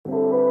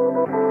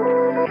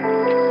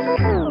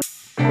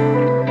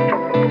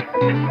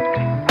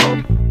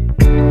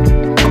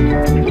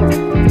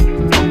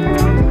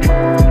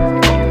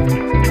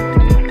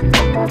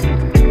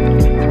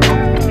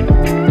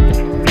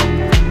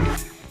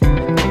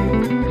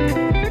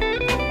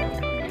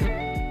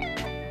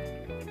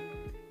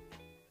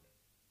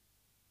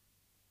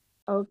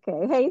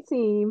Okay. Hey,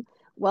 team.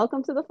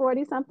 Welcome to the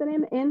 40 something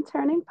and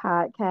interning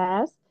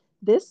podcast.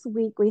 This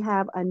week we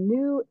have a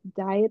new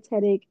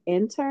dietetic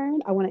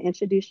intern. I want to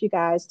introduce you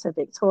guys to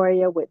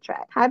Victoria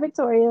Whittrack. Hi,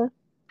 Victoria.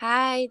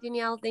 Hi,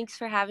 Danielle. Thanks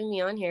for having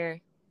me on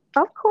here.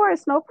 Of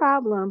course, no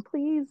problem.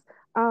 Please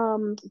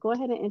go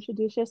ahead and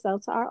introduce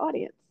yourself to our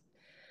audience.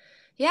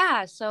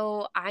 Yeah,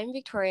 so I'm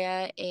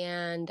Victoria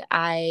and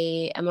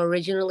I am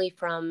originally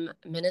from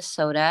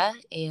Minnesota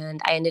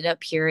and I ended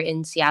up here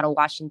in Seattle,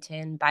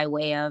 Washington by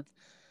way of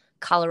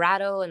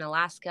Colorado and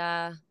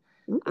Alaska.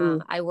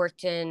 Mm-mm. I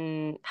worked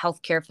in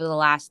healthcare for the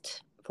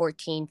last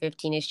 14,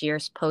 15-ish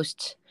years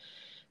post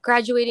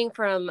graduating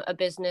from a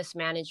business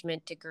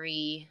management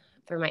degree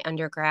for my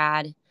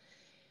undergrad.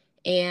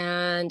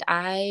 And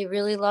I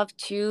really love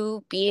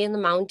to be in the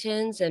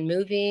mountains and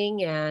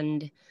moving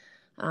and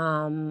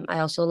I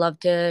also love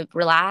to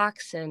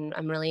relax and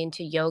I'm really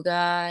into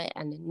yoga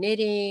and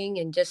knitting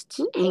and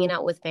just hanging Mm-mm.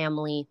 out with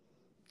family.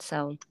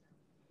 So,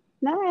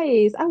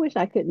 Nice. I wish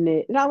I could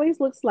knit. It always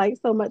looks like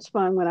so much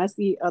fun when I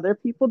see other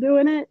people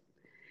doing it.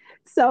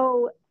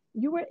 So,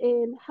 you were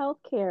in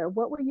healthcare.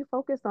 What were you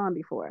focused on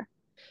before?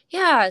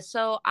 yeah,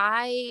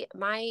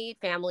 my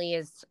family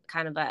is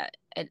kind of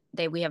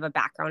we have a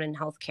background in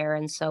healthcare.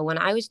 And so when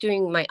I was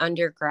doing my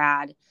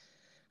undergrad,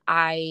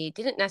 I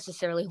didn't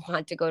necessarily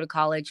want to go to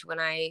college when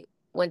I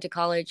went to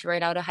college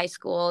right out of high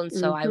school. And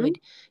so I Mm-hmm. would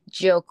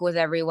joke with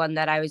everyone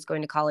that I was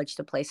going to college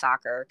to play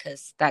soccer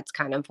because that's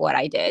kind of what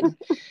I did.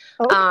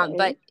 Okay.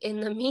 But in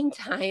the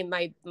meantime,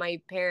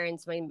 my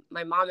parents,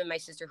 my mom and my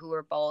sister, who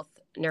were both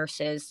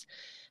nurses,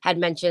 had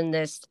mentioned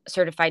this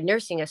certified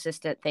nursing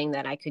assistant thing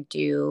that I could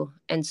do,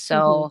 and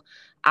Mm-hmm. so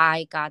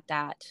I got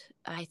that.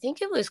 I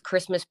think it was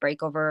Christmas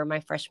break over my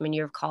freshman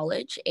year of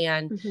college,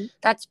 and Mm-hmm.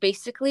 that's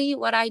basically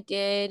what I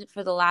did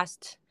for the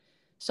last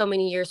so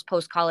many years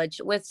post college,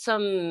 with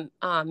some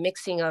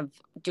mixing of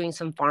doing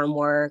some farm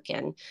work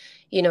and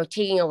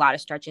taking a lot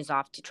of stretches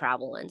off to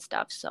travel and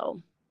stuff.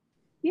 So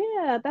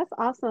Yeah, that's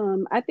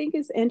awesome. I think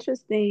it's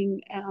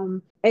interesting.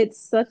 It's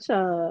such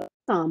a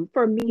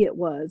for me it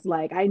was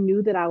like I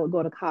knew that I would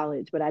go to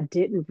college, but I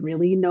didn't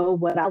really know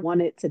what I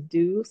wanted to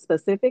do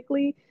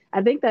specifically.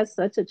 I think that's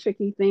such a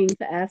tricky thing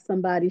to ask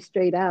somebody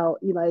straight out.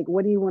 You like,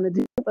 what do you want to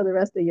do for the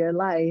rest of your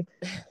life?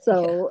 yeah.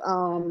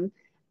 So,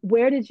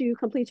 where did you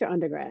complete your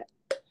undergrad?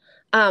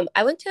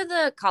 I went to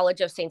the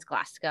College of Saint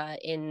Scholastica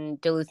in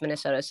Duluth,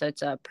 Minnesota. So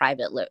it's a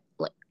private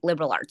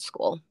liberal arts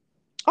school.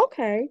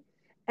 Okay.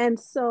 And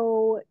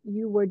so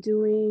you were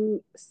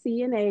doing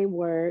CNA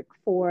work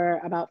for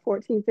about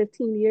 14,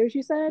 15 years,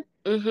 you said?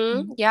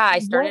 Yeah, I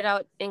started What?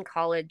 out in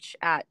college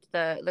at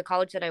the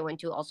college that I went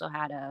to also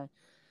had a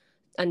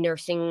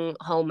nursing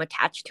home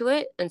attached to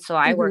it. And so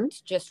I Hmm.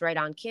 worked just right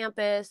on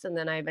campus. And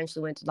then I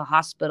eventually went to the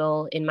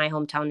hospital in my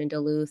hometown in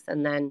Duluth.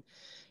 And then,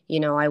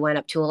 I went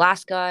up to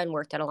Alaska and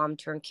worked at a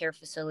long-term care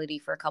facility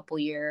for a couple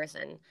years.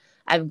 And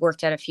I've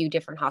worked at a few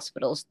different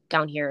hospitals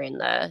down here in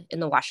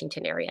the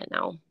Washington area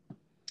now.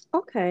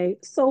 Okay.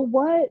 So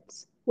what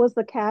was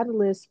the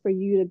catalyst for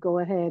you to go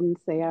ahead and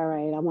say, all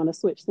right, I want to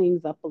switch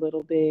things up a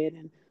little bit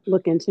and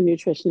look into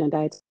nutrition and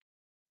diet?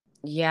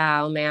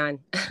 Yeah, oh man.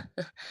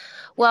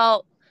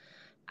 Well,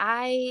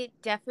 I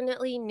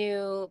definitely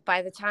knew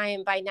by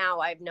now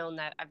I've known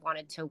that I've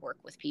wanted to work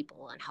with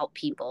people and help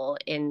people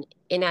in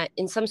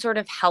some sort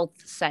of health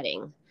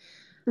setting.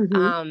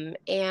 Hmm.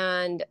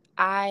 And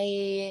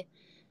I,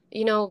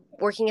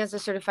 working as a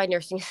certified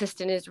nursing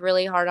assistant is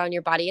really hard on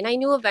your body. And I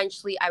knew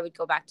eventually I would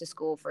go back to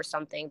school for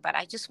something, but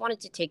I just wanted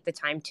to take the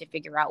time to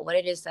figure out what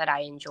it is that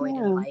I enjoyed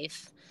in Yeah.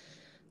 life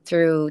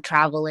through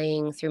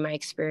traveling, through my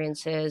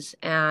experiences.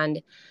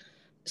 And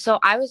so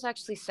I was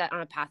actually set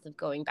on a path of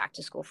going back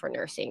to school for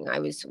nursing. I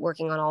was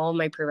working on all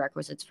my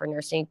prerequisites for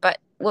nursing. But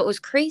what was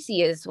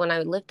crazy is when I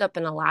lived up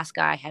in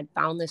Alaska, I had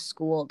found this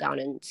school down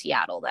in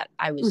Seattle that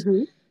I was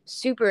Hmm.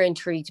 super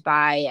intrigued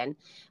by. And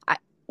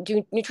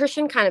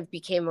nutrition kind of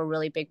became a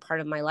really big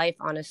part of my life,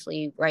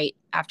 honestly, right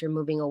after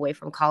moving away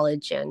from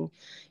college. And,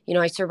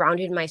 I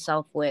surrounded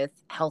myself with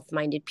health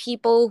minded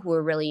people who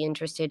were really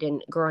interested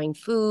in growing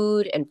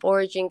food and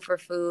foraging for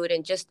food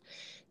and just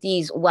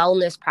these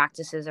wellness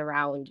practices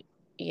around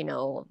you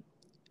know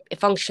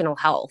functional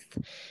health.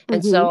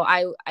 And Hmm. so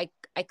I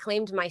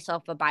claimed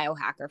myself a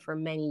biohacker for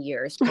many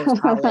years post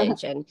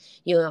college, and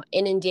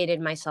inundated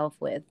myself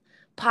with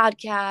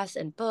podcasts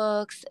and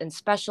books and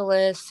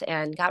specialists,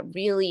 and got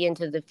really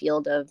into the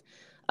field of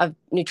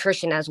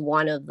nutrition as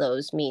one of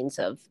those means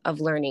of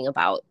learning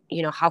about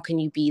how can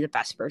you be the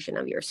best version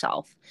of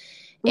yourself.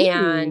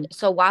 And Mm.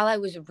 so while I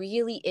was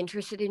really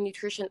interested in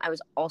nutrition, I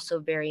was also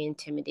very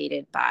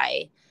intimidated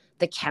by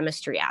the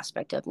chemistry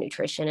aspect of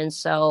nutrition. And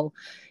so,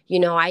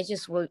 I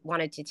just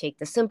wanted to take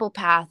the simple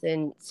path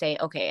and say,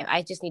 okay,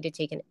 I just need to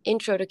take an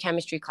intro to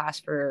chemistry class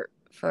for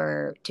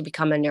to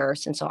become a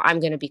nurse. And so I'm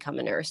going to become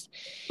a nurse.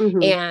 Hmm.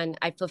 And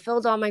I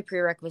fulfilled all my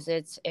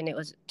prerequisites and it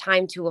was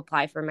time to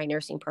apply for my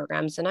nursing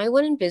programs. And I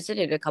went and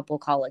visited a couple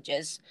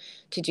colleges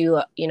to do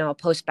a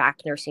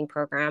post-bac nursing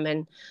program.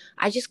 And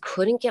I just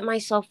couldn't get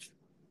myself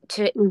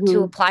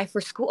to apply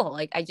for school.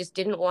 Like I just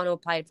didn't want to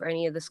apply for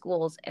any of the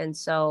schools. And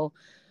so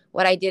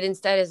what I did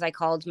instead is I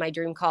called my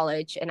dream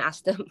college and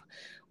asked them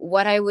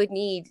what I would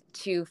need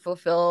to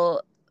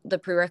fulfill the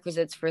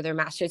prerequisites for their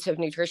Masters of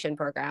Nutrition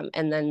program.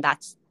 And then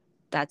that's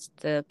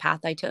the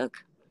path I took.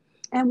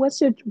 And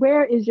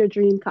where is your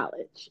dream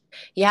college?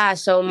 Yeah,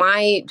 so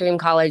my dream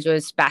college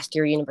was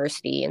Bastyr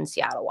University in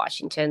Seattle,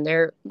 Washington.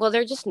 They're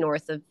just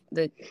north of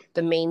the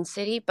main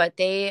city, but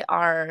they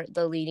are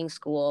the leading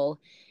school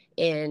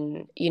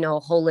in,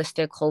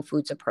 holistic whole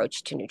foods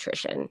approach to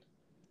nutrition.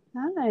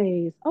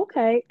 Nice.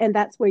 Okay. And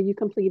that's where you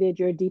completed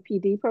your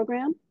DPD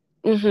program?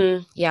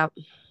 Mm-hmm. Yeah.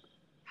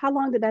 How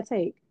long did that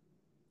take?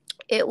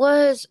 It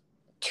was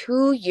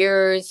 2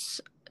 years,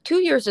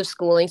 2 years of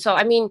schooling. So,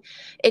 I mean,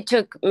 it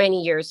took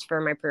many years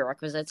for my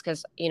prerequisites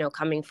because,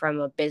 coming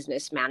from a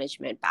business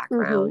management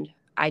background,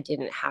 I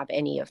didn't have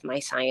any of my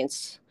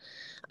science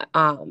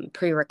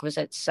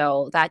prerequisites.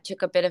 So that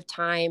took a bit of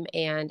time.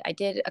 And I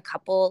did a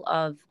couple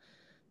of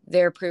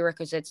their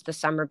prerequisites the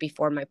summer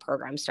before my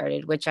program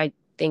started, which I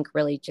think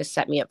really just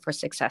set me up for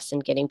success in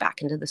getting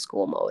back into the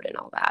school mode and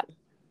all that.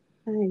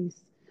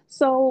 Nice.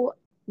 So,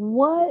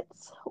 what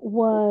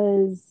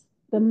was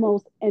the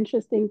most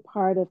interesting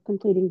part of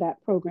completing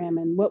that program,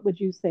 and what would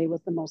you say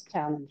was the most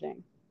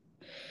challenging?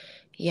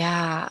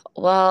 Yeah,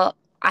 well,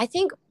 I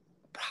think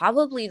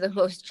probably the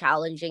most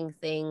challenging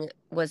thing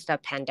was the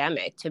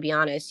pandemic, to be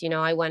honest.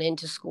 I went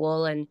into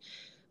school and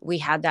we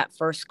had that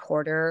first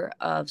quarter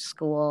of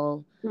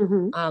school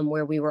Mm-hmm.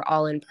 where we were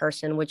all in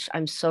person, which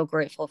I'm so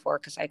grateful for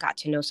because I got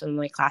to know some of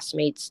my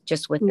classmates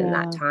just within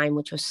that Yeah. time,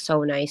 which was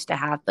so nice to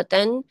have. But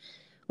then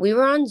we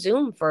were on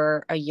Zoom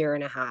for a year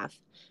and a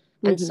half.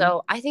 And Mm-hmm.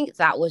 so I think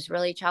that was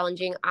really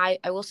challenging. I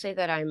will say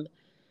that I'm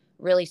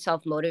really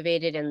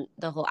self-motivated and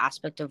the whole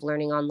aspect of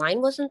learning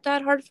online wasn't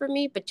that hard for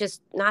me, but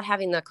just not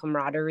having the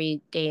camaraderie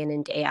day in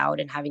and day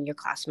out and having your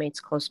classmates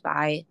close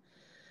by.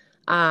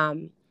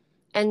 Um,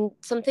 and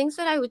some things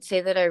that I would say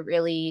that I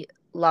really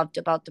loved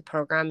about the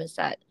program is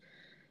that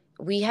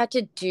we had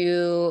to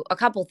do a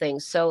couple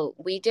things. So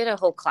we did a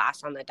whole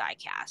class on the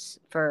diecast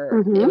it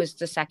Mm-hmm. was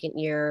the second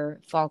year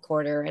fall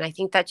quarter. And I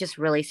think that just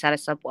really set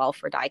us up well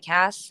for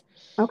diecast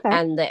Okay.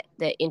 and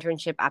the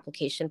internship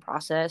application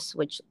process,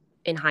 which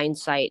in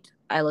hindsight,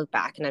 I look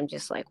back and I'm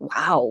just like,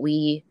 wow,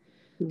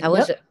 that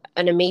was Yep.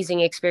 an amazing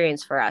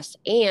experience for us.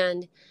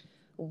 And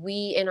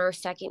we, in our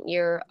second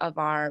year of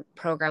our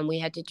program, we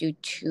had to do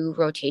 2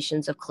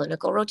 rotations of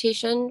clinical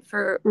rotation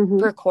Mm-hmm.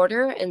 for a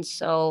quarter. And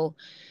so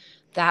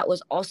that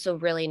was also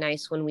really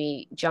nice when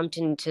we jumped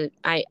into,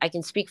 I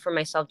can speak for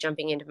myself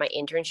jumping into my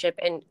internship.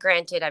 And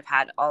granted, I've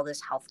had all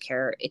this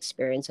healthcare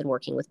experience and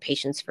working with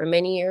patients for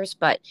many years,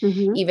 but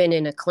Mm-hmm. even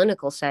in a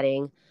clinical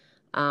setting,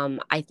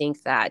 I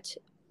think that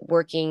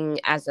working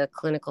as a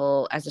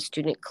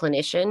student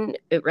clinician,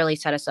 it really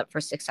set us up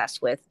for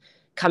success with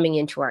coming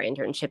into our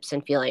internships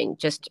and feeling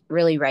just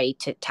really ready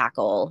to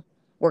tackle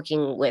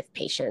working with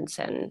patients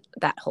and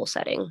that whole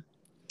setting.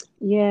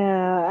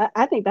 Yeah,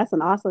 I think that's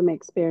an awesome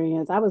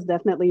experience. I was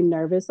definitely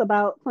nervous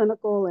about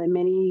clinical, and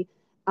many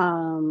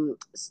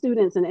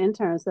students and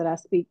interns that I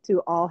speak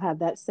to all have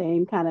that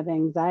same kind of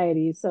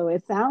anxiety. So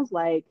it sounds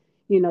like,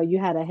 you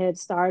had a head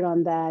start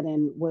on that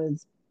and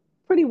was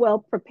pretty well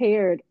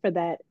prepared for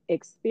that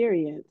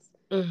experience.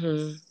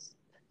 Mm-hmm.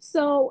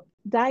 So,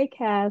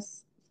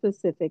 diecast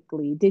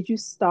specifically, did you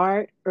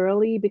start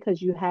early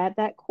because you had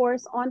that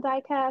course on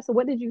diecast?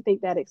 What did you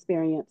think that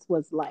experience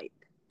was like?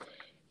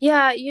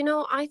 Yeah,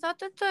 I thought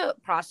that the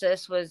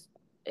process was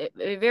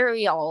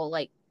very all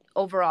like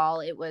overall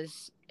it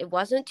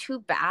wasn't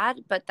too bad,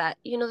 but that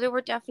there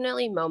were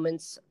definitely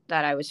moments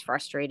that I was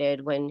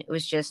frustrated when it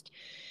was just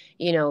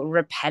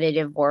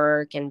repetitive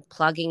work and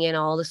plugging in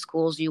all the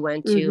schools you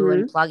went to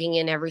and Mm-hmm. plugging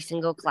in every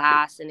single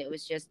class, and it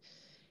was just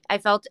I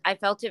felt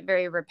it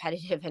very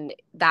repetitive, and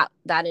that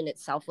in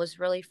itself was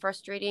really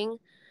frustrating,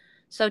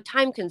 so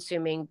time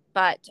consuming.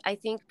 But I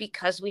think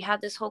because we had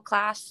this whole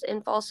class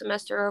in fall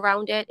semester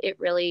around it, it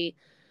really,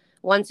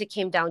 once it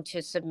came down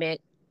to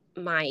submit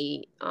my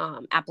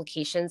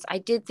applications, I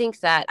did think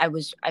that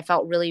I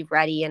felt really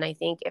ready. And I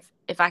think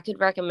if I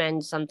could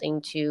recommend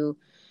something to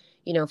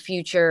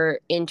future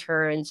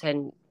interns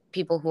and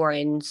people who are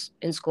in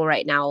school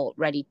right now,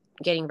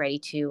 getting ready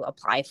to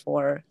apply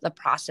for the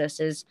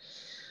processes,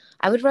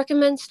 I would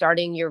recommend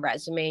starting your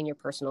resume and your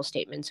personal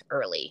statements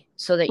early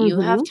so that you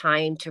have Mm-hmm.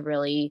 time to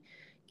really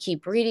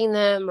keep reading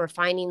them,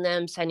 refining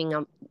them, sending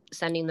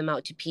them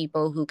out to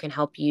people who can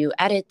help you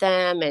edit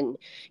them and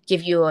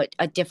give you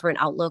a different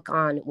outlook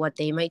on what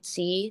they might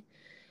see.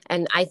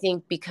 And I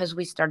think because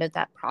we started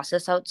that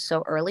process out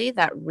so early,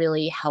 that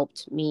really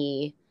helped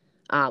me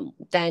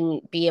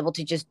then be able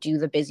to just do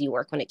the busy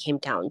work when it came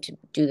down to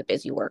do the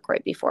busy work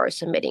right before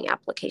submitting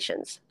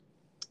applications.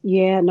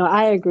 Yeah, no,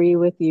 I agree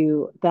with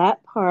you.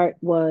 That part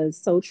was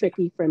so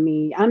tricky for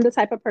me. I'm the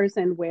type of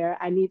person where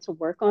I need to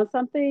work on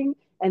something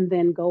and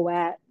then go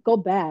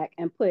back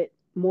and put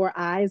more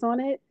eyes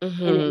on it. And it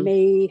Mm-hmm.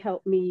 may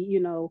help me,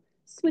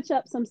 switch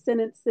up some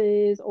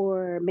sentences,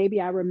 or maybe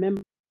I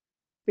remember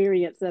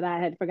experience that I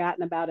had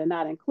forgotten about and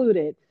not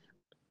included.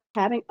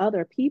 having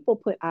other people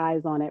put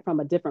eyes on it from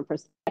a different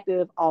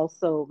perspective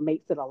also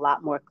makes it a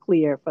lot more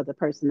clear for the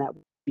person that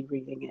will be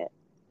reading it.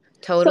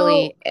 So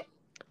Totally.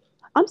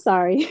 I'm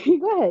sorry.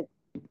 Go ahead.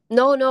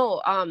 No,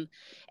 no.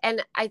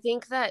 And I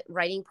think that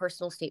writing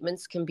personal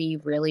statements can be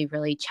really,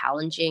 really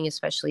challenging,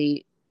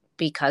 especially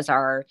because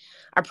our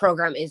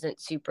program isn't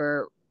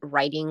super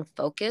writing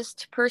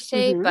focused per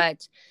se, Mm-hmm.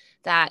 but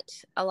that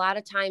a lot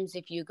of times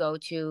if you go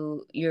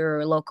to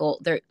your local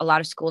there a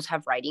lot of schools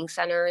have writing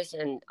centers,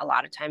 and a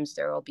lot of times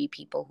there will be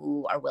people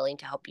who are willing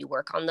to help you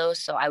work on those.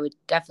 So I would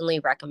definitely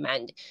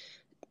recommend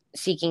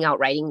seeking out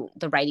writing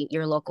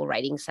your local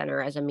writing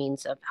center as a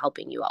means of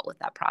helping you out with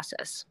that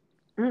process.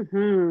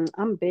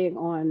 I'm big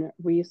on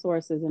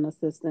resources and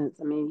assistance.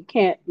 I mean, you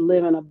can't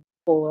live in a bubble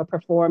or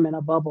perform in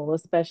a bubble,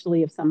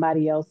 especially if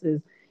somebody else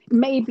is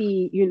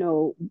maybe,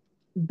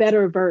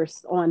 better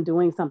versed on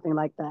doing something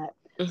like that.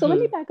 So let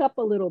me Hmm. back up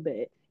a little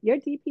bit. Your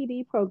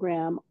DPD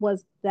program,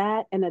 was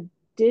that an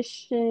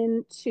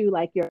addition to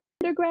like your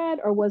undergrad,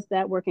 or was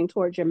that working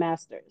towards your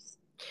master's?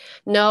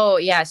 No,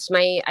 yes,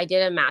 my I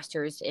did a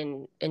master's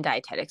in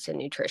dietetics and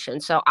nutrition.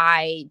 So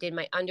I did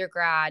my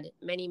undergrad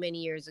many, many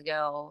years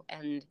ago,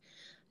 and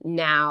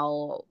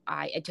now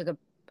I took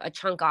a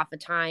chunk off of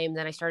time.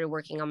 Then I started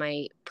working on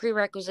my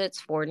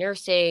prerequisites for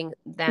nursing.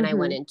 Then I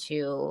went Mm-hmm.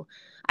 into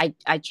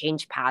I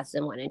changed paths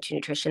and went into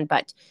nutrition.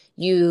 But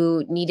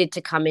you needed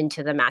to come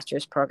into the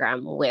master's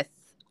program with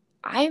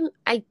I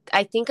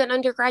think an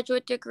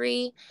undergraduate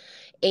degree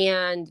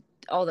and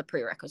all the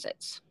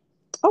prerequisites.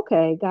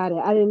 Okay, got it.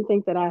 I didn't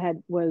think that I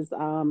had was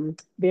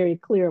very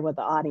clear with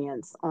the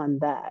audience on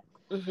that.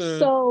 Hmm.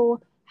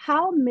 So,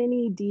 how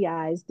many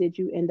DIs did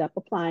you end up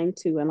applying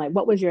to, and like,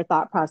 what was your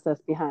thought process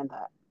behind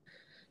that?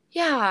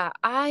 Yeah,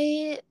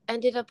 I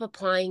ended up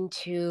applying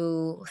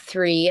to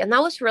three, and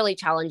that was really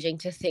challenging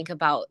to think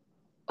about.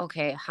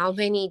 Okay, how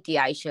many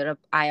DI should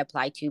I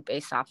apply to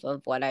based off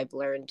of what I've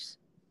learned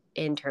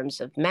in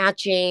terms of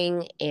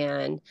matching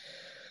and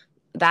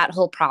that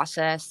whole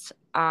process.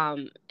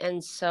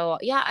 And so,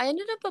 yeah, I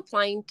ended up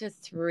applying to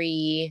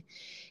three,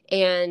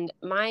 and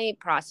my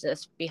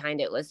process behind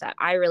it was that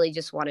I really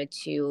just wanted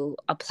to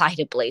apply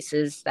to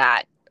places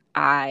that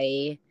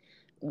I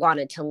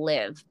wanted to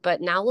live.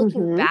 But now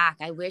looking Mm-hmm. back,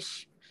 I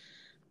wish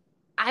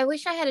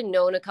I had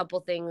known a couple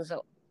things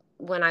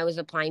when I was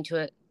applying to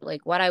it,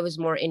 like what I was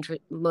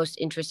most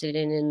interested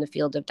in the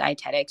field of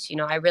dietetics.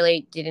 I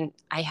really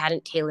I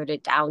hadn't tailored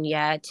it down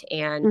yet.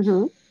 And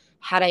Mm-hmm.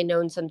 had I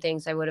known some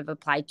things, I would have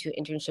applied to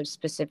internships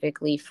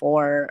specifically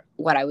for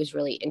what I was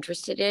really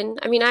interested in.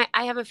 I mean,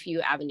 I have a few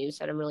avenues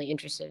that I'm really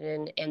interested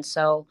in. And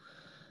so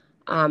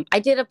I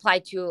did apply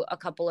to a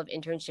couple of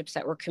internships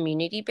that were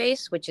community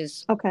based, which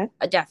is Okay.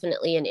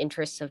 definitely an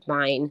interest of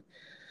mine.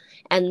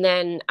 And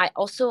then I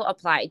also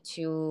applied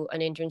to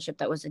an internship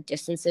that was a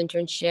distance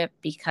internship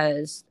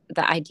because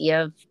the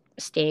idea of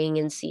staying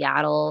in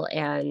Seattle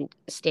and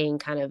staying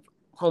kind of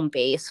home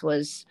base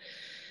was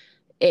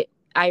it.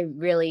 I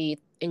really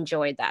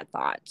enjoyed that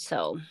thought.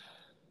 So,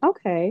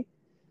 Okay.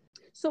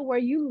 So, were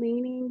you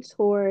leaning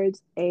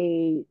towards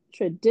a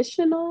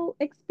traditional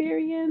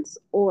experience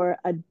or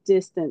a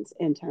distance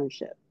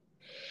internship?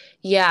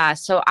 yeah,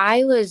 so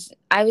I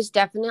was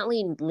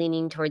definitely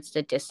leaning towards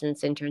the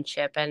distance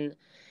internship, and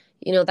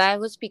that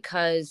was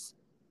because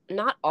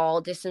not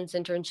all distance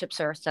internships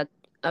are set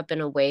up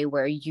in a way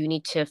where you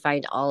need to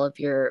find all of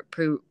your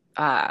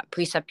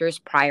preceptors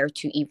prior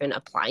to even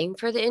applying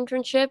for the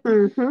internship.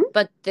 Mm-hmm.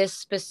 But this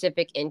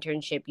specific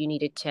internship, you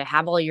needed to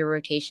have all your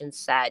rotations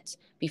set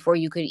before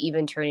you could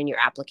even turn in your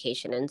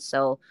application. And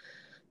so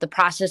the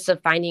process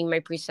of finding my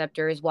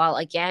preceptors, while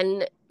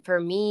again, for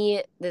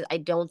me, I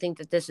don't think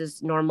that this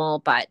is normal,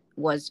 but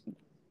was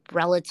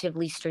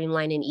relatively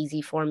streamlined and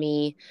easy for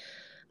me.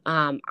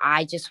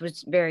 I just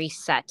was very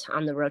set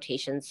on the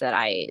rotations that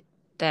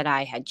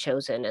I had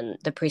chosen and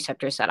the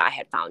preceptors that I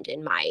had found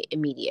in my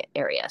immediate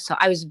area. So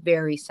I was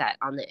very set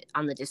on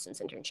the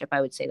distance internship. I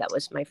would say that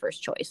was my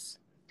first choice.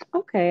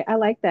 Okay, I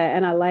like that.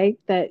 And I like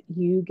that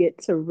you get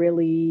to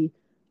really,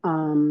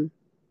 um,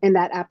 in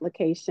that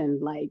application,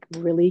 like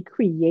really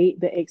create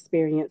the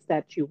experience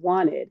that you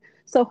wanted.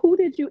 So, who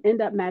did you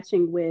end up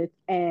matching with,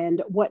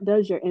 and what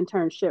does your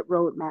internship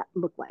roadmap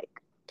look like?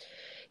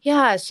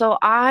 Yeah, so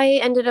I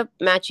ended up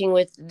matching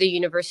with the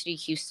University of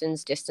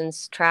Houston's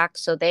distance track.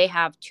 So they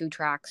have two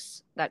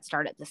tracks that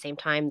start at the same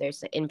time. There's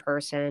the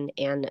in-person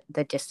and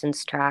the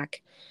distance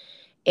track.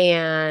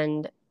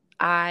 And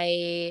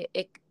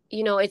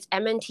it's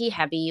MNT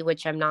heavy,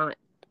 which I'm not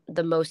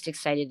the most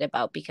excited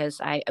about because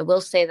I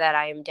will say that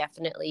I am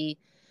definitely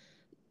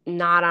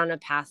not on a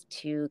path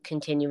to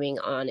continuing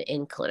on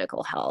in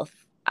clinical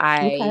health.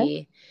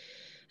 Okay.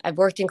 I've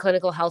worked in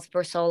clinical health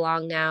for so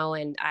long now,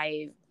 and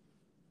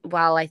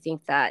while I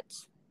think that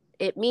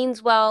it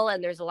means well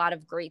and there's a lot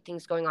of great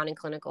things going on in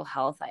clinical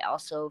health, I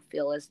also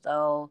feel as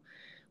though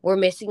we're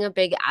missing a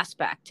big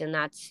aspect, and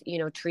that's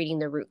treating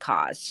the root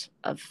cause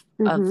of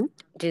Mm-hmm.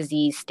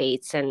 disease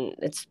states. And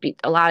it's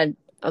a lot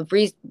of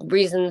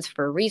reasons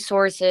for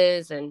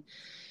resources, and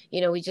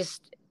we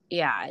just,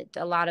 yeah,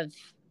 a lot of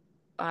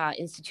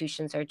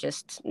institutions are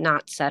just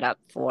not set up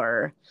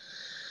for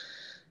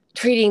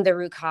treating the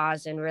root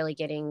cause and really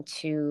getting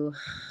to,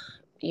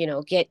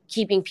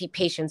 keeping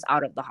patients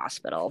out of the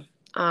hospital.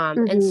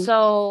 And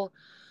so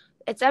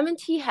it's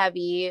M&T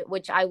heavy,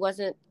 which I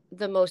wasn't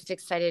the most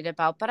excited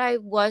about, but I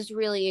was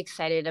really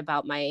excited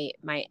about my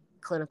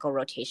clinical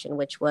rotation,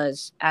 which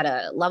was at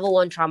a level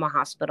 1 trauma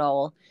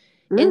hospital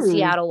in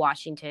Seattle,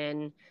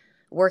 Washington,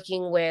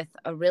 working with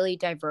a really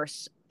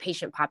diverse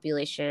patient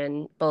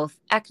population, both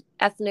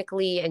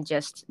ethnically and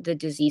just the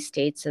disease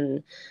states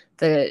and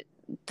the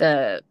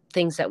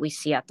things that we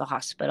see at the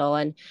hospital.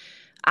 And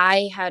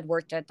I had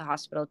worked at the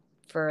hospital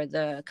for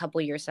the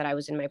couple years that I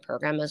was in my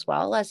program, as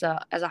well as a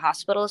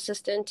hospital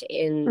assistant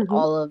in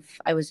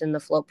I was in the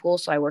float pool.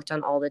 So I worked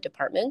on all the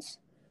departments.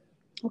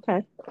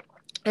 Okay.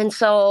 And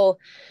so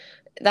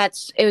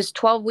it was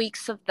 12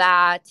 weeks of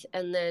that.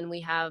 And then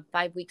we have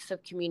 5 weeks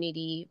of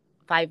community,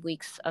 5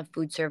 weeks of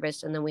food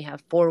service. And then we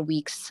have 4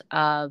 weeks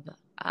of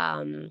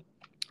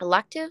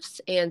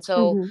electives. And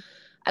so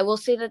I will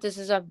say that this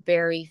is a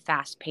very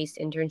fast-paced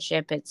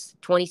internship. It's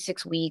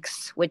 26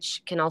 weeks,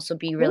 which can also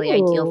be really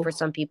ideal for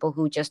some people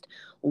who just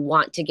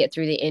want to get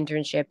through the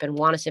internship and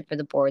want to sit for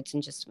the boards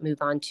and just move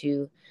on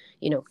to,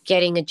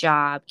 getting a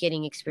job,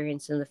 getting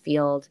experience in the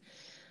field.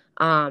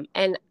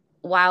 And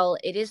while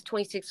it is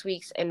 26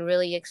 weeks and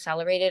really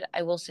accelerated,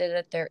 I will say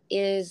that they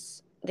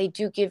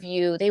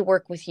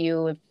work with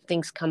you if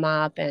things come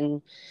up.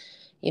 And,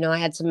 I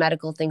had some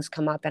medical things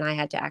come up and I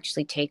had to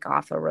actually take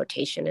off a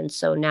rotation. And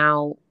so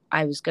now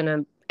I was going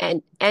to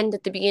end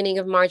at the beginning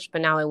of March,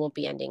 but now I won't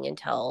be ending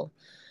until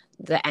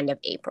the end of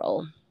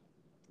April.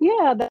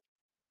 Yeah,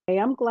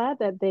 I'm glad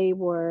that they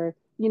were,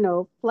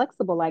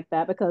 flexible like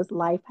that, because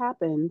life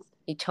happens.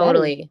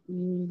 Totally.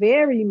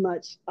 Very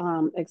much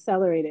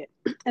accelerated.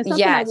 And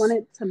something I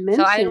wanted to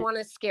mention. So I didn't want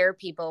to scare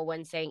people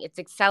when saying it's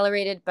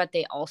accelerated, but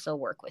they also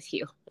work with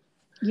you.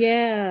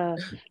 Yeah.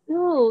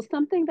 No,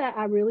 something that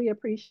I really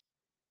appreciate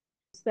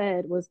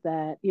said was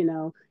that,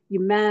 you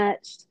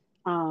matched,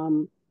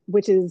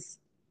 which is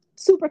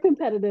super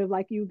competitive.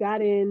 Like, you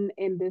got in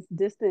this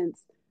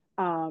distance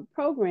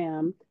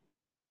program,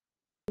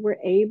 were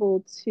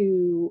able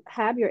to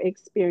have your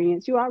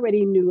experience. You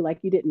already knew, like,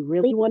 you didn't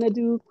really want to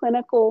do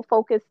clinical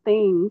focused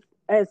things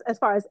as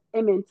far as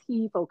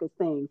M&T focused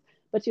things,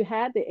 but you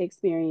had the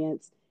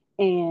experience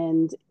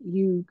and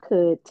you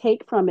could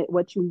take from it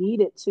what you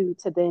needed to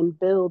then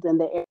build in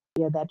the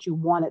area that you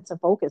wanted to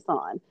focus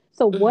on.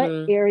 So what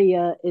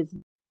area is?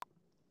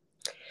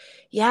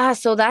 Yeah,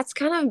 so that's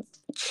kind of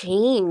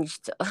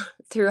changed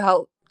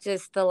throughout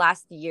just the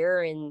last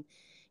year, and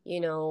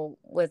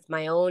with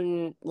my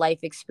own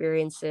life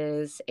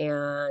experiences,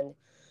 and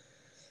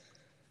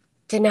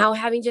to now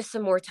having just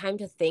some more time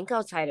to think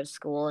outside of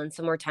school and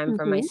some more time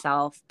for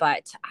myself.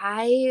 But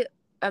I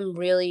am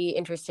really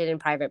interested in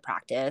private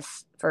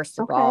practice, first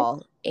of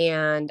all,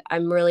 and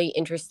I'm really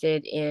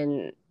interested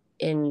in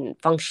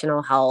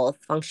functional health,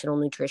 functional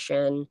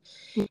nutrition,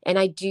 and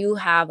I do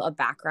have a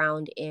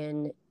background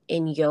in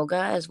yoga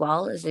as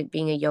well as it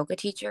being a yoga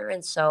teacher,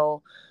 and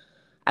so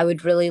I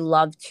would really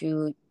love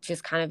to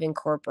just kind of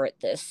incorporate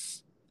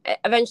this.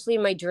 Eventually,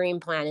 my dream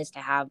plan is to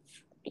have,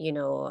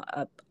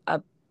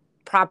 a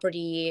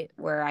property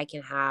where I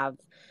can have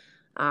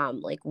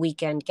like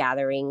weekend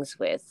gatherings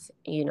with,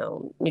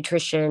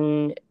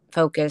 nutrition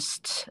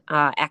focused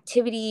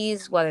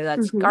activities, whether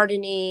that's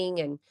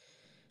gardening and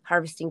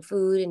harvesting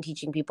food and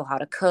teaching people how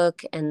to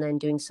cook, and then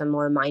doing some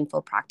more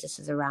mindful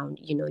practices around,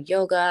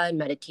 yoga and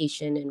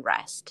meditation and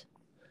rest.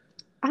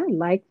 I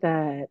like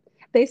that.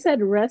 They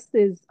said rest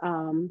is,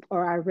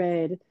 or I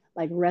read,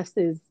 like, rest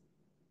is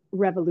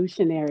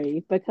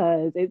revolutionary,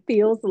 because it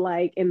feels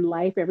like in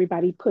life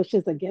everybody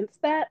pushes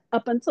against that.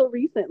 Up until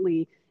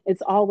recently,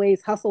 it's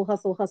always hustle,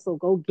 hustle, hustle,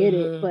 go get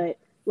it. But,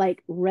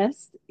 like,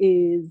 rest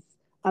is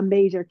a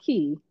major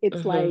key.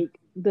 It's like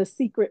the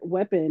secret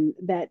weapon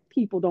that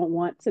people don't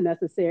want to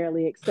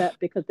necessarily accept,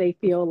 because they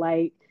feel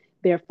like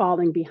they're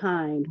falling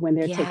behind when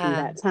they're taking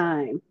that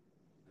time.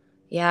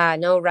 Yeah,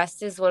 no,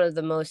 rest is one of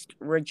the most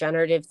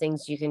regenerative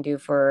things you can do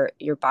for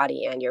your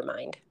body and your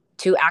mind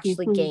to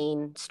actually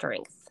gain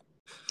strength.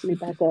 Let me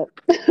back up.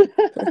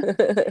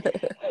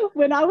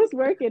 When I was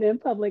working in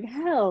public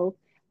health,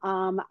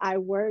 I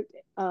worked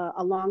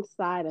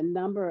alongside a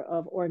number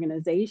of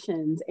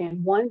organizations,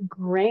 and one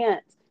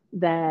grant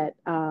that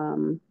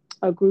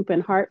a group in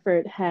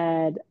Hartford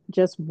had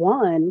just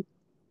won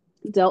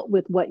dealt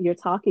with what you're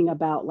talking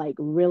about, like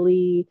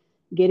really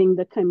getting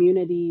the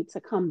community to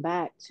come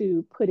back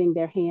to putting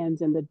their hands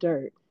in the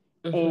dirt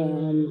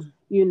and,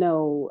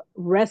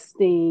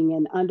 resting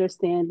and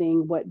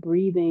understanding what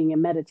breathing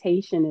and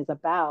meditation is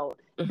about,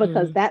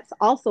 because that's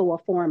also a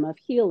form of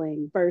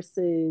healing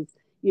versus,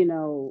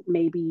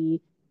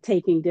 maybe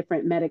taking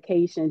different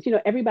medications.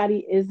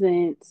 Everybody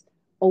isn't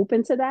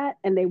open to that,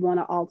 and they want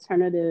an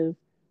alternative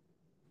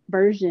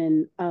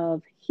version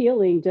of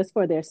healing just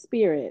for their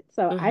spirit.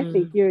 So I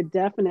think you're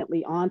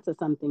definitely onto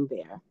something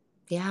there.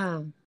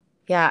 Yeah.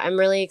 I'm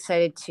really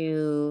excited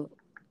to,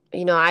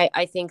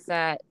 I think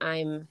that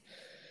I'm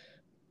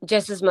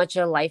just as much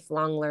a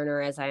lifelong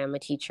learner as I am a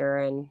teacher.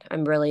 And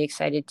I'm really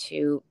excited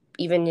to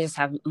even just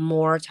have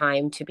more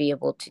time to be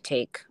able to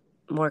take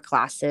more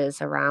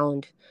classes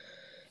around,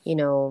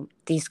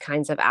 these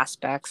kinds of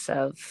aspects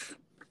of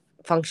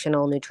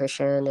functional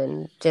nutrition.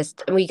 And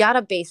we got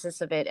a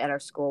basis of it at our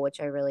school,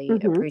 which I really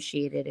Mm-hmm.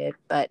 appreciated it.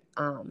 But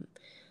I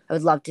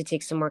would love to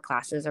take some more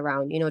classes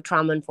around,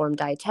 trauma-informed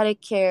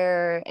dietetic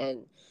care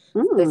and the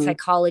Mm.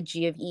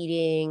 psychology of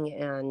eating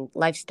and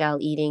lifestyle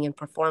eating and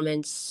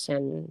performance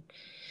and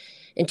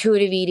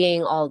intuitive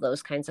eating, all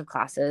those kinds of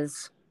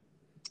classes.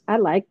 I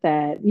like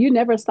that. You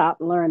never stop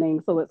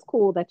learning. So it's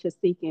cool that you're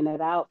seeking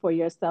it out for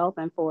yourself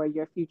and for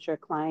your future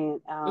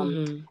client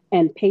Hmm.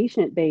 and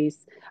patient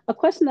base. A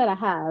question that I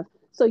have,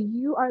 so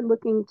you are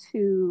looking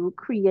to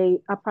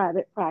create a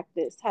private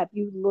practice. Have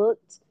you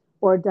looked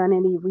or done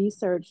any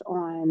research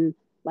on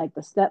like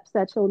the steps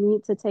that you'll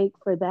need to take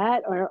for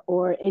that?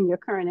 Or in your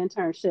current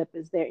internship,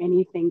 is there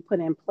anything put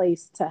in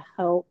place to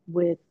help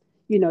with,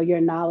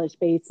 your knowledge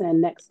base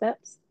and next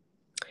steps?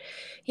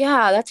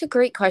 Yeah, that's a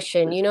great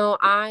question.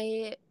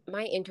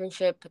 My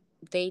internship,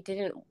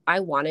 I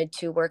wanted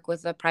to work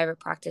with a private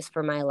practice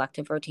for my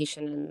elective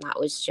rotation, and that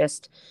was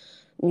just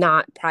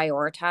not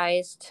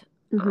prioritized.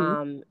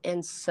 Mm-hmm.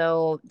 And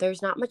so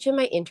there's not much in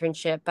my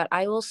internship, but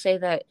I will say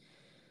that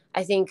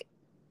I think,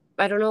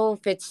 I don't know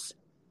if it's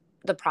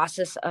the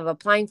process of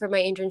applying for my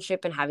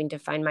internship and having to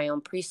find my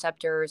own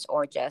preceptors,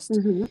 or just,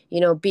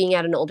 Mm-hmm. being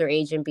at an older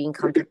age and being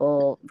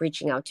comfortable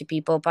reaching out to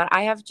people. But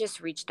I have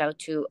just reached out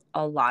to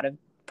a lot of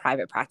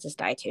private practice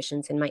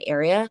dietitians in my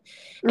area,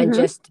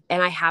 Mm-hmm.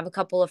 and I have a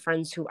couple of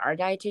friends who are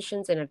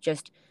dietitians, and have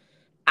just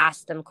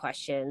asked them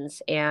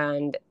questions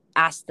and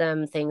asked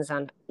them things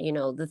on,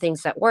 the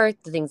things that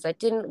worked, the things that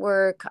didn't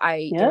work.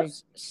 Yep.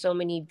 There's so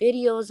many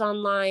videos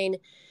online.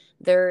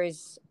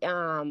 There's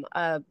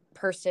a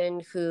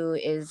person who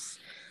is,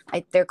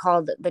 they're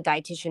called the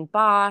Dietitian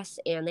Boss,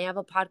 and they have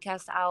a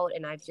podcast out,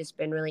 and I've just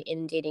been really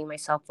inundating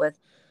myself with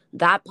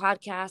that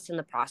podcast and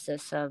the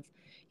process of,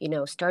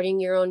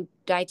 starting your own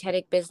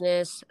dietetic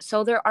business.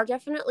 So there are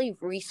definitely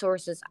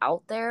resources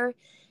out there,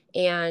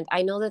 and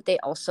I know that they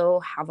also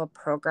have a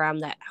program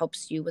that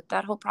helps you with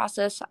that whole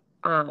process.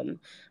 um,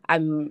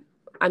 I'm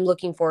I'm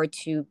looking forward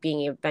to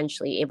being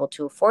eventually able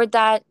to afford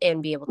that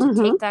and be able to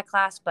Mm-hmm. take that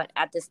class. But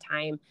at this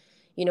time,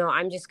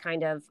 I'm just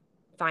kind of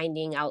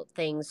finding out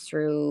things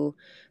through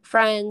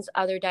friends,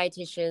 other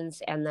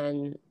dietitians, and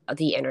then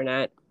the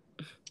internet.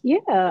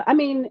 Yeah, I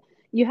mean,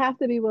 you have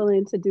to be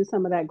willing to do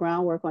some of that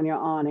groundwork on your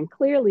own. And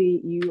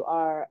clearly, you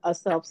are a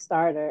self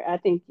starter. I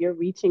think you're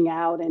reaching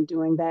out and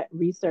doing that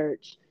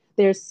research.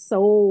 There's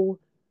so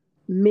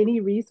many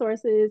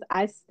resources.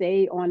 I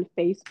stay on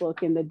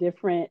Facebook in the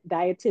different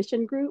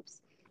dietitian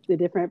groups, the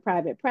different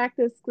private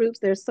practice groups.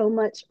 There's so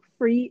much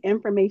free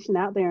information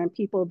out there and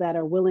people that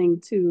are willing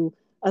to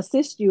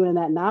assist you in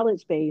that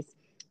knowledge base.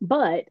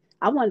 But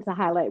I wanted to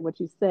highlight what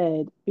you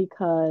said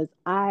because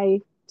I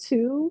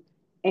too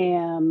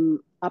am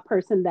a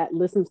person that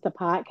listens to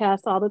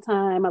podcasts all the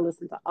time. I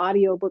listen to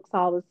audiobooks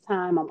all the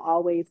time. I'm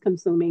always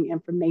consuming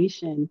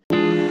information.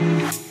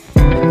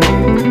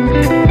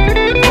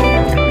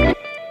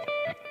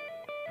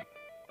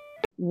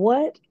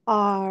 What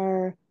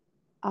are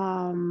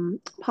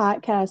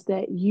podcasts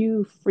that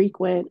you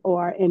frequent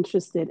or are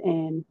interested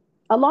in,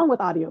 along with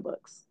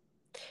audiobooks?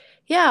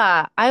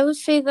 Yeah, I would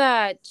say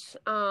that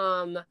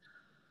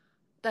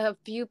the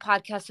few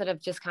podcasts that have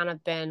just kind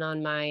of been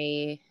on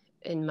my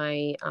in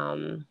my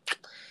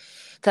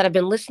that I've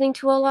been listening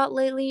to a lot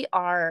lately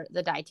are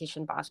the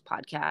Dietitian Boss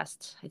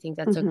podcast. I think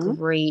that's a Mm-hmm.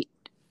 great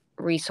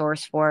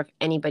resource for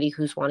anybody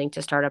who's wanting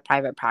to start a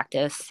private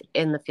practice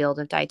in the field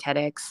of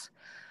dietetics.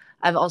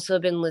 I've also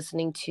been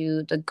listening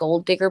to the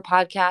Gold Digger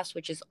podcast,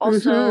 which is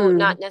also Mm-hmm.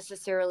 not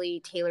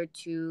necessarily tailored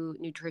to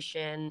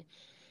nutrition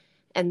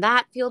and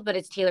that field, but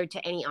it's tailored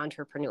to any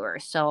entrepreneur.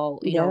 So,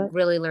 Yeah.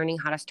 really learning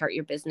how to start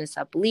your business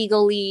up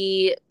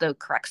legally, the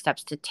correct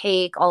steps to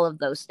take, all of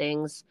those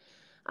things,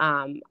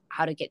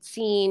 how to get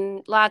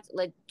seen, lots,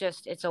 like,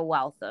 just, it's a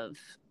wealth of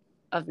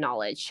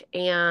knowledge.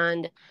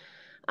 And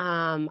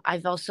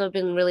I've also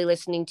been really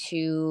listening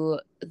to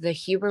the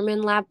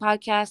Huberman Lab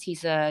podcast.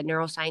 He's a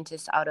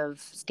neuroscientist out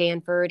of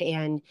Stanford,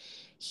 and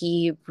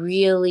he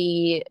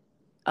really,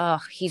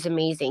 he's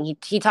amazing.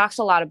 He talks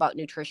a lot about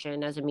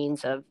nutrition as a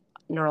means of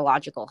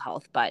neurological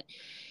health, but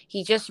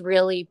he just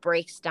really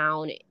breaks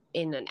down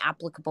in an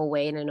applicable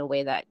way and in a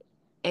way that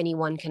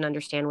anyone can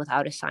understand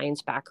without a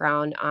science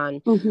background on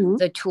Mm-hmm.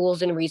 the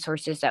tools and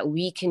resources that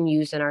we can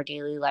use in our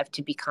daily life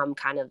to become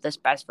kind of this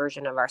best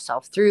version of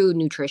ourselves through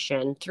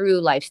nutrition,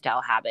 through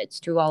lifestyle habits,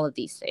 through all of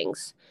these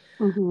things.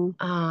 Mm-hmm.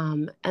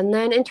 And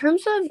then in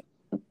terms of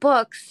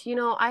books,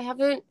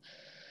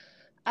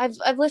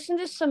 I've listened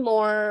to some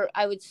more,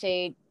 I would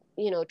say,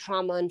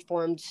 trauma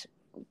informed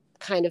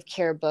kind of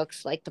care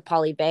books like the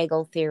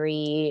polyvagal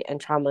theory and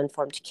trauma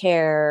informed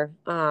care.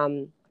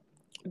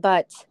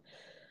 But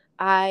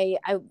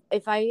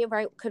if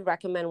I could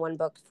recommend one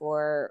book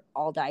for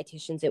all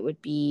dietitians, it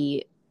would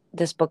be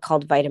this book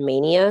called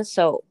Vitamania.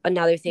 So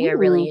another thing I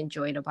really Mm,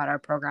 enjoyed about our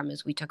program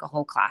is we took a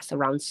whole class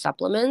around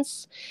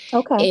supplements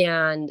okay.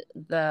 and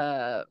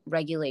the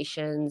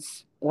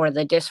regulations or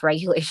the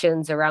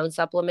dysregulations around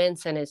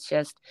supplements. And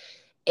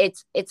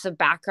it's a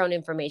background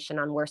information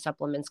on where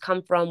supplements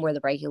come from, where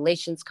the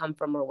regulations come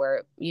from, or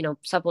where,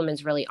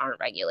 supplements really aren't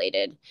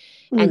regulated,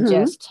 and Mm-hmm.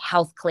 just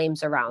health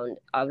claims around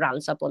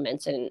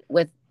supplements. And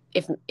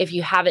if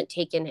you haven't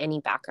taken any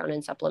background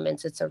in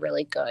supplements, it's a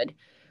really good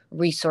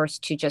resource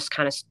to just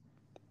kind of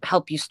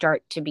help you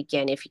start to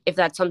begin if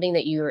that's something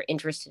that you're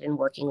interested in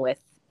working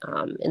with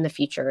in the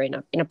future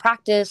in a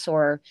practice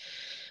or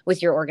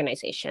with your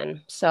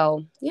organization.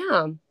 So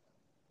yeah.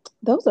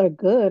 Those are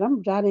good.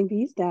 I'm jotting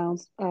these down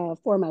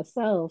for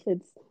myself.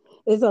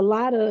 It's a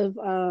lot of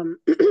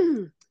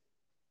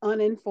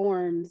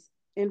uninformed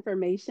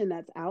information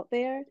that's out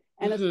there.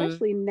 And Mm-hmm.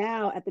 especially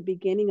now at the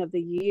beginning of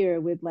the year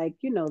with like,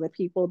 the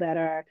people that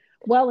are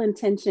well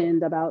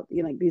intentioned about,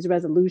 like these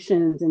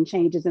resolutions and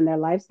changes in their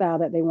lifestyle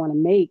that they want to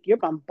make, you're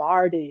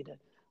bombarded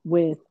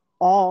with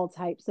all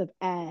types of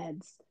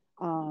ads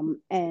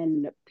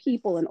and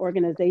people and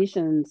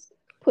organizations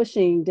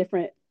pushing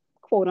different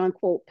quote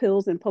unquote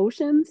pills and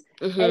potions,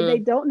 and they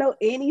Mm-hmm. don't know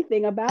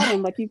anything about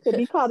them. Like you could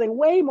be causing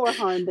way more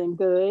harm than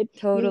good.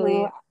 You know,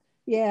 Totally.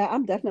 yeah,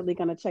 I'm definitely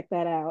going to check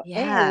that out.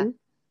 Yeah. And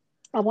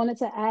I wanted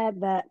to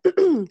add that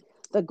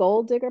the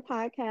Gold Digger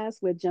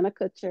podcast with Jenna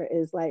Kutcher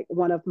is like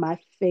one of my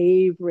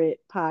favorite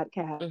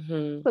podcasts.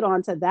 Mm-hmm. Put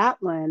onto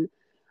that one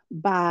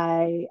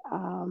by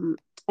an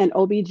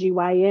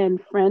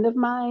OBGYN friend of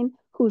mine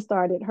who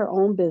started her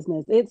own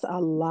business. It's a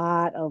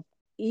lot of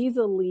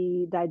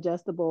easily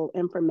digestible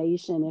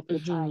information if you're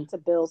Mm-hmm. trying to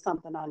build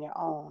something on your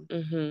own.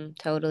 Mm-hmm.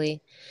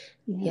 Totally.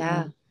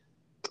 Yeah. Yeah.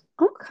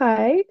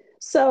 Okay.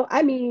 So,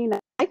 I mean,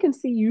 I can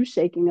see you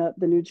shaking up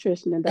the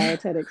nutrition and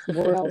dietetics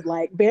world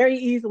like very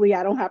easily.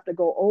 I don't have to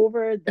go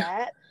over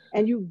that.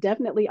 And you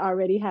definitely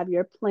already have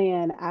your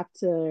plan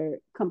after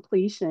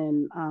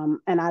completion.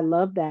 And I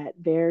love that.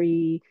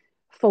 Very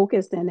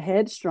focused and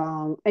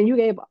headstrong. And you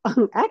gave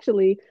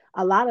actually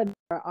a lot of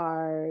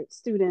our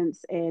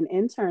students and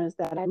interns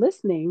that are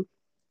listening,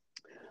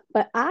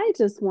 but I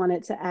just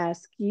wanted to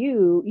ask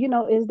you,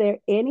 is there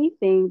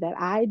anything that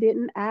I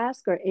didn't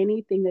ask or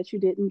anything that you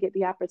didn't get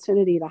the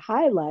opportunity to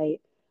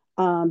highlight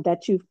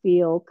that you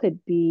feel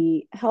could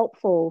be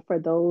helpful for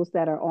those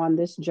that are on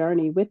this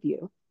journey with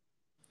you?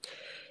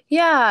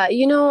 Yeah,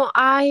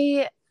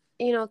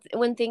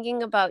 when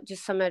thinking about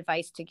just some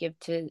advice to give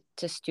to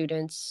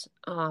students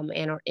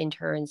and or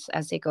interns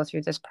as they go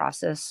through this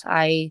process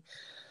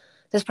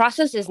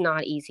is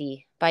not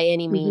easy by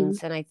any Mm-hmm.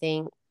 means. And I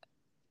think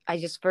I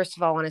just first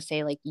of all want to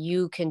say, like,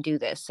 you can do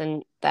this,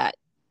 and that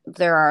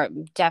there are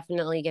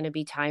definitely going to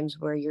be times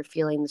where you're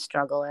feeling the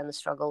struggle and the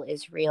struggle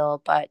is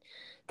real, but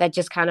that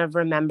just kind of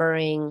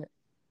remembering,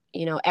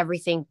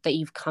 everything that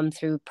you've come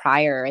through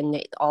prior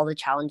and all the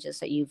challenges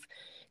that you've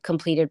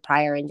completed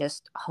prior, and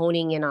just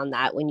honing in on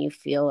that when you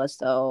feel as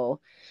though,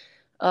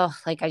 oh,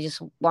 like I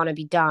just want to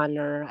be done,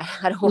 or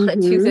I don't want to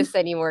do Mm-hmm. this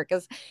anymore,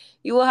 because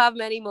you will have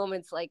many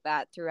moments like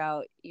that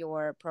throughout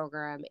your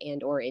program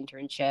and or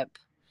internship.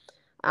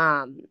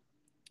 um,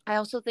 I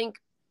also think,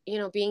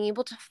 being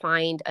able to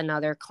find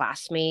another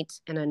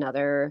classmate and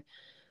another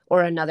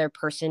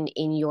person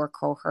in your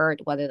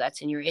cohort, whether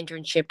that's in your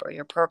internship or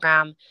your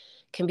program,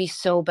 can be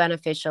so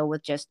beneficial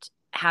with just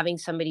having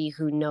somebody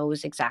who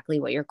knows exactly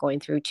what you're going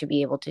through to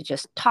be able to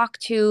just talk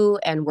to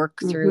and work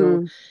through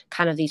Mm-hmm.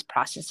 kind of these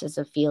processes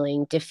of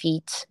feeling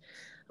defeat.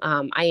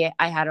 I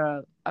had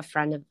a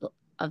friend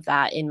of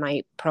that in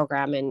my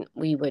program, and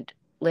we would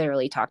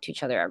literally talk to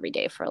each other every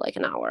day for like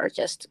an hour,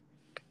 just,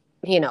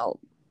 you know,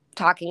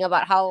 talking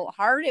about how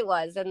hard it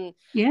was. And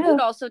we Yeah. would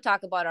also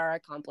talk about our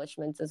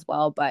accomplishments as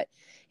well. But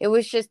it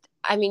was just,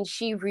 I mean,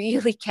 she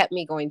really kept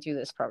me going through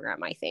this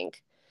program, I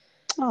think.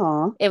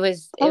 Aw, It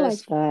was I it like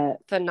was that.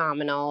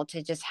 phenomenal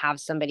to just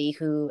have somebody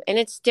who, and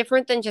it's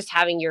different than just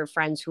having your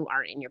friends who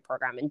aren't in your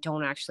program and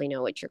don't actually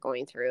know what you're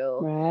going through.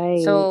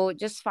 Right. So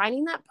just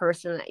finding that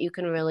person that you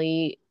can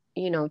really,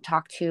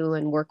 talk to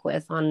and work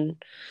with on,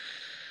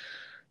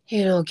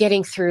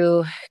 getting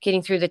through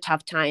the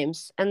tough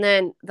times. And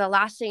then the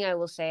last thing I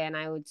will say, and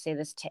I would say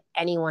this to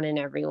anyone and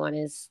everyone,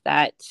 is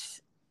that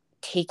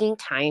taking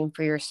time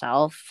for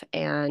yourself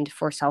and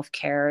for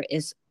self-care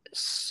is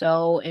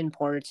so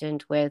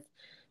important with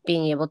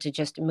being able to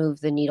just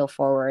move the needle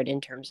forward in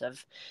terms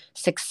of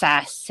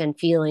success and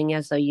feeling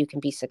as though you can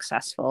be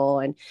successful.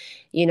 And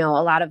a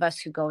lot of us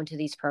who go into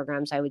these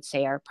programs, I would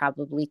say, are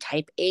probably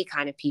type A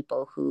kind of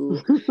people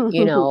who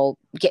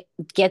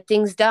get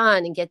things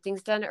done and get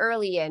things done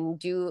early and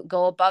do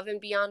go above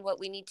and beyond what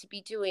we need to be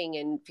doing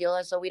and feel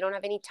as though we don't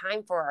have any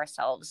time for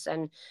ourselves.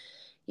 And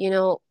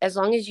as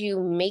long as you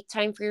make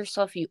time for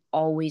yourself, you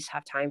always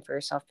have time for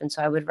yourself. And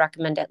so I would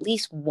recommend at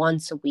least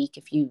once a week,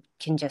 if you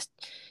can just,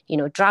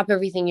 drop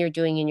everything you're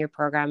doing in your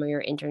program or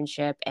your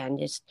internship and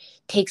just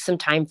take some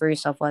time for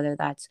yourself, whether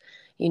that's,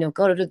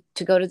 go to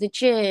the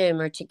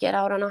gym or to get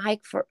out on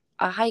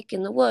a hike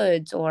in the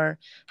woods or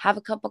have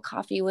a cup of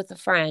coffee with a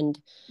friend,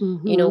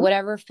 Mm-hmm.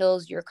 whatever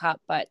fills your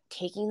cup. But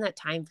taking that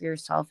time for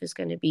yourself is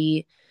going to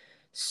be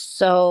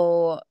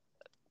so,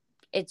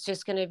 it's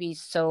just going to be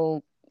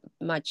so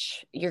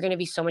much, you're going to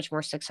be so much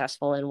more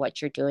successful in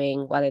what you're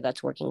doing, whether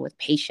that's working with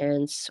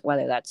patients,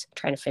 whether that's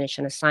trying to finish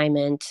an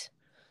assignment.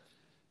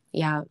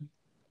 Yeah.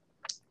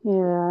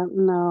 Yeah,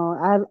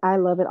 no, I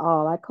love it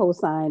all. I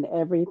co-signed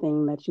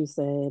everything that you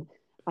said.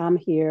 I'm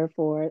here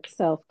for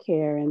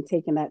self-care and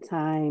taking that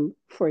time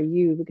for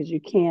you because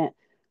you can't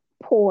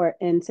pour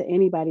into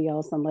anybody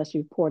else unless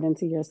you poured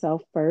into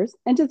yourself first.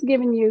 And just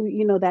giving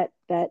you,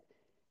 that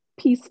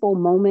peaceful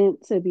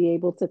moment to be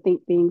able to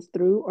think things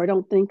through or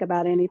don't think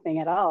about anything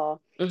at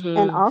all. And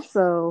Mm-hmm.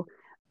 also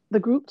the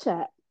group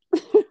chat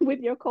with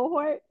your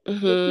cohort with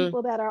Mm-hmm.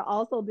 people that are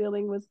also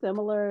dealing with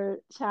similar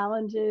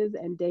challenges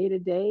and day to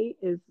day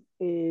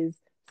is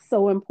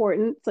so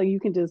important, so you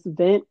can just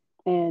vent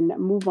and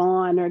move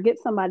on or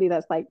get somebody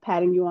that's like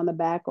patting you on the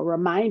back or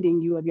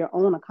reminding you of your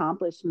own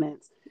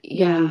accomplishments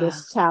during Yeah.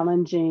 this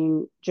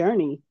challenging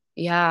journey.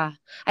 Yeah.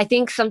 I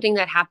think something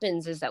that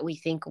happens is that we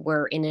think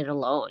we're in it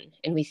alone,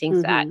 and we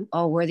think that, Mm-hmm.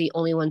 oh, we're the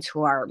only ones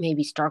who are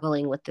maybe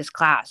struggling with this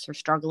class or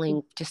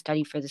struggling to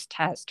study for this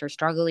test or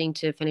struggling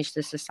to finish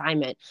this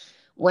assignment,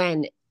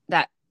 when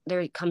that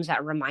there comes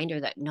that reminder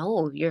that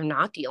no, you're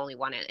not the only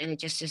one. And it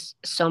just is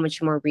so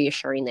much more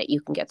reassuring that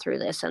you can get through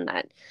this, and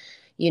that,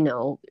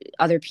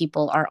 other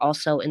people are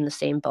also in the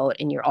same boat,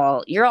 and you're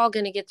all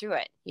going to get through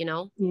it.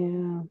 Yeah,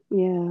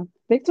 yeah.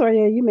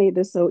 Victoria, you made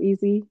this so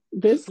easy.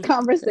 This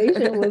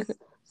conversation was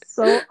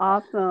so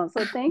awesome.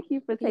 So thank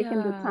you for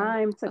taking the Yeah,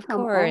 time to of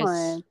come course.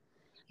 on.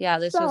 Yeah,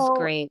 this was So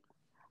great.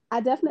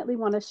 I definitely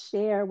want to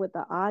share with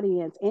the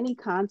audience any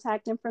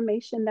contact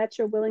information that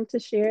you're willing to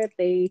share if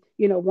they,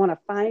 want to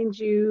find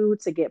you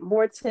to get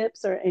more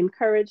tips or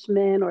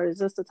encouragement or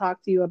just to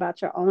talk to you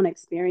about your own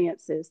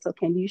experiences. So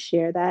can you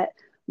share that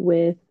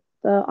with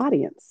the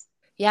audience?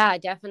 Yeah,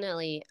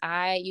 definitely.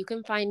 You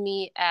can find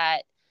me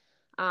at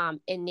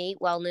Innate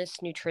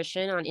Wellness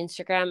Nutrition on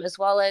Instagram, as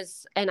well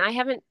as, and I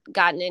haven't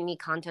gotten any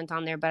content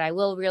on there, but I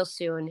will real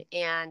soon.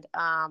 And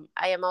I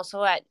am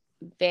also at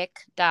Vic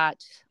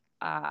dot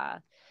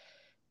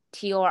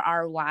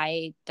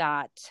TORY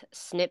dot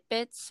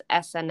snippets,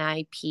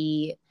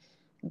 SNIPBITS.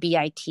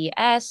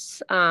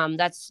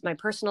 That's my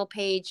personal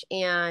page.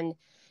 And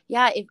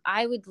yeah, if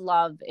I would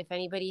love if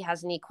anybody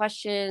has any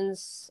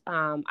questions.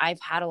 I've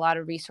had a lot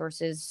of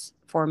resources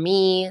for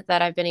me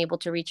that I've been able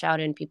to reach out,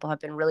 and people have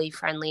been really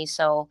friendly.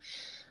 So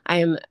I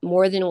am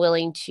more than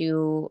willing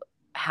to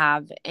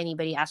have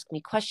anybody ask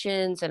me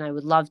questions, and I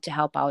would love to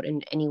help out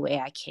in any way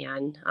I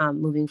can,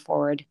 moving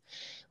forward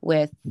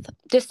with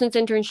distance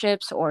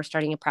internships or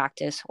starting a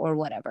practice or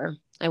whatever.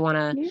 I want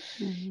to,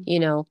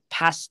 Yeah.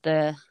 pass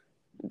the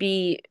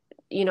be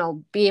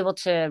be able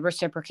to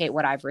reciprocate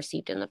what I've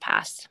received in the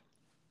past.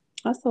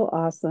 That's so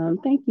awesome.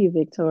 Thank you,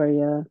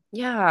 Victoria.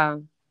 Yeah.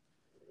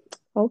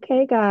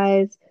 Okay,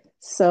 guys.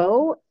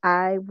 So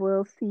I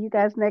will see you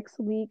guys next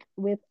week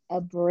with a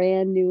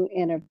brand new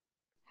interview.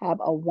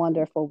 Have a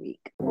wonderful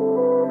week.